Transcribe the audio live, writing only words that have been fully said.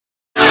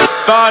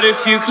But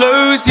if you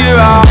close your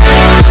eyes,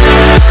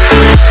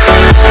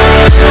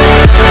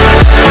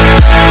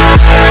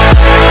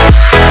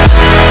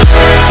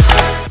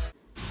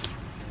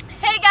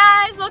 hey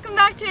guys, welcome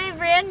back to a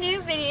brand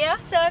new video.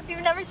 So if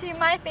you've never seen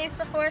my face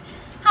before,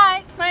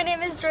 hi, my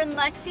name is Jordan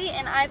Lexi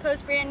and I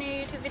post brand new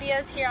YouTube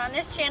videos here on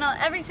this channel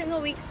every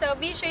single week. So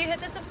be sure you hit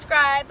the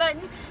subscribe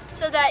button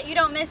so that you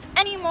don't miss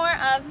any more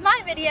of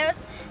my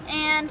videos.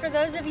 And for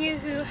those of you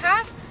who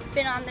have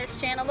been on this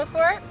channel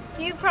before,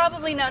 you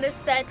probably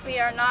noticed that we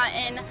are not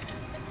in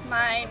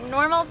my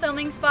normal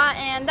filming spot,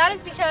 and that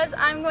is because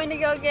I'm going to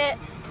go get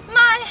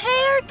my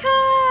hair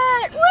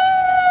cut.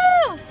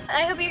 Woo!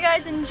 I hope you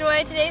guys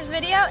enjoy today's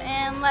video,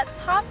 and let's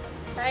hop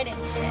right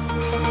into it.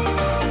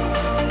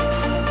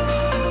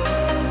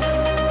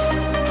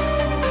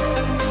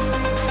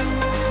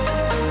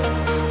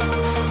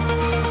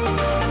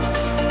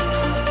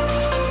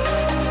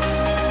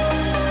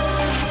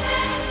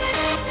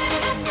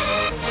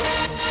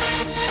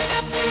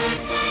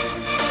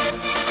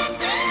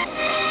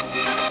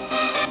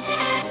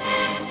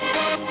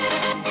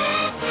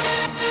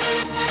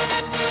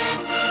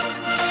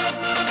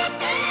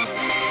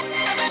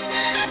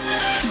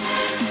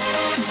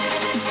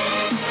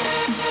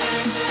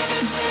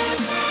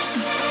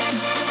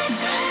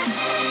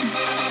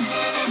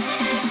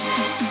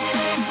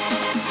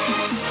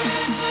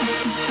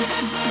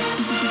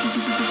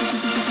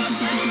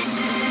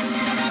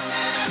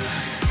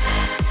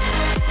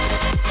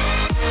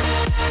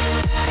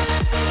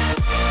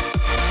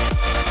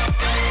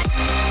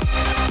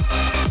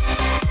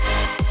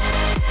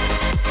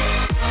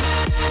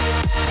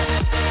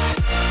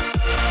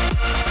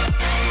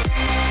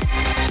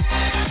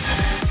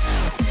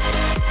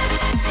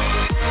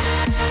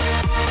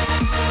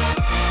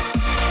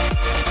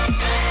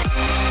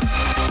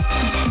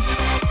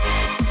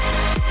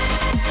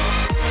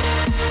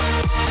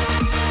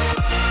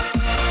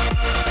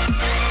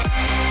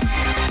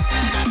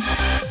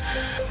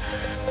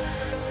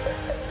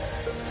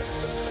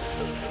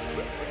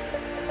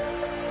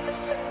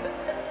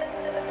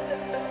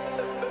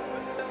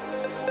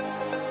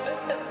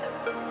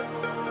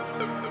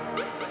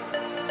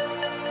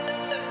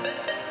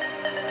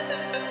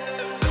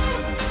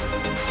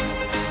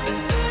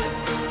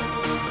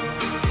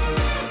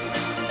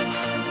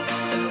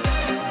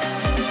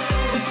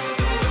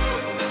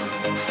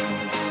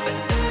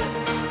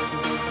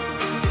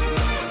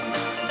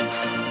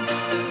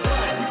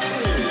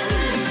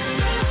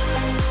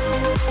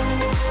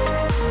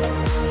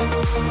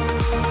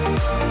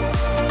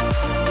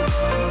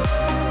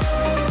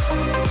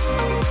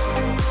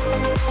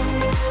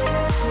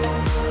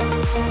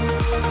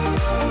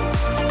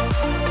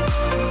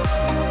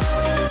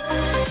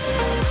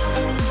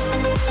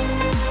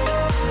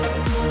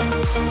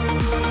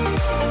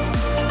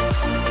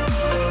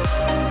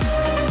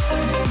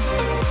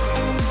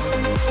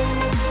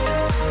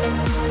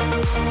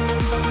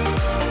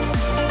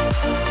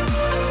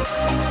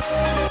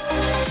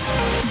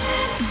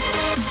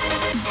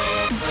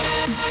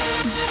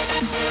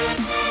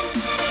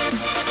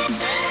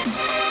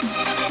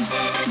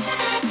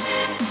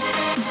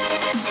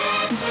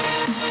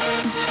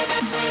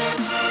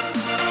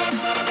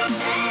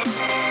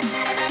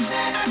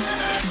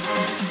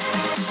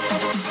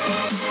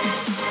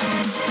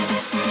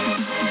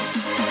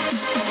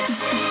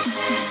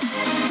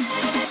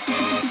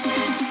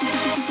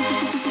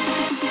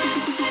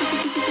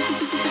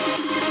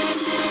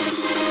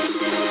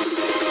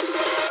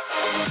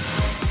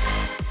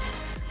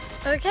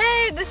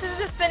 Okay, this is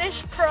the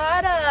finished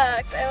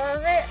product. I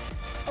love it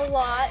a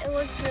lot. It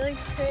looks really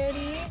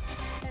pretty,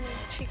 and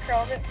she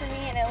curled it for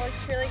me and it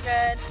looks really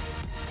good.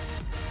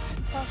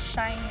 It's all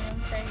shiny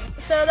and pretty.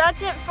 So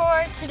that's it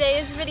for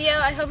today's video.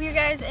 I hope you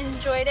guys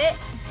enjoyed it,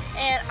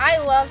 and I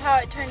love how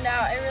it turned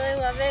out. I really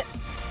love it.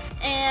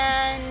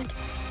 And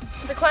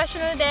the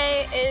question of the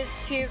day is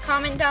to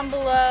comment down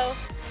below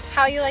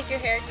how you like your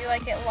hair. Do you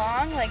like it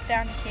long, like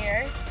down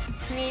here?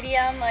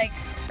 Medium, like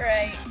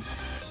right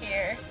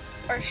here?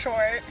 Or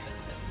short,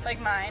 like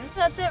mine.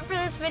 That's it for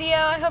this video.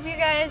 I hope you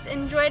guys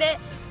enjoyed it.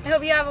 I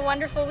hope you have a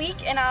wonderful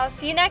week, and I'll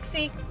see you next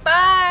week.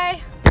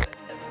 Bye!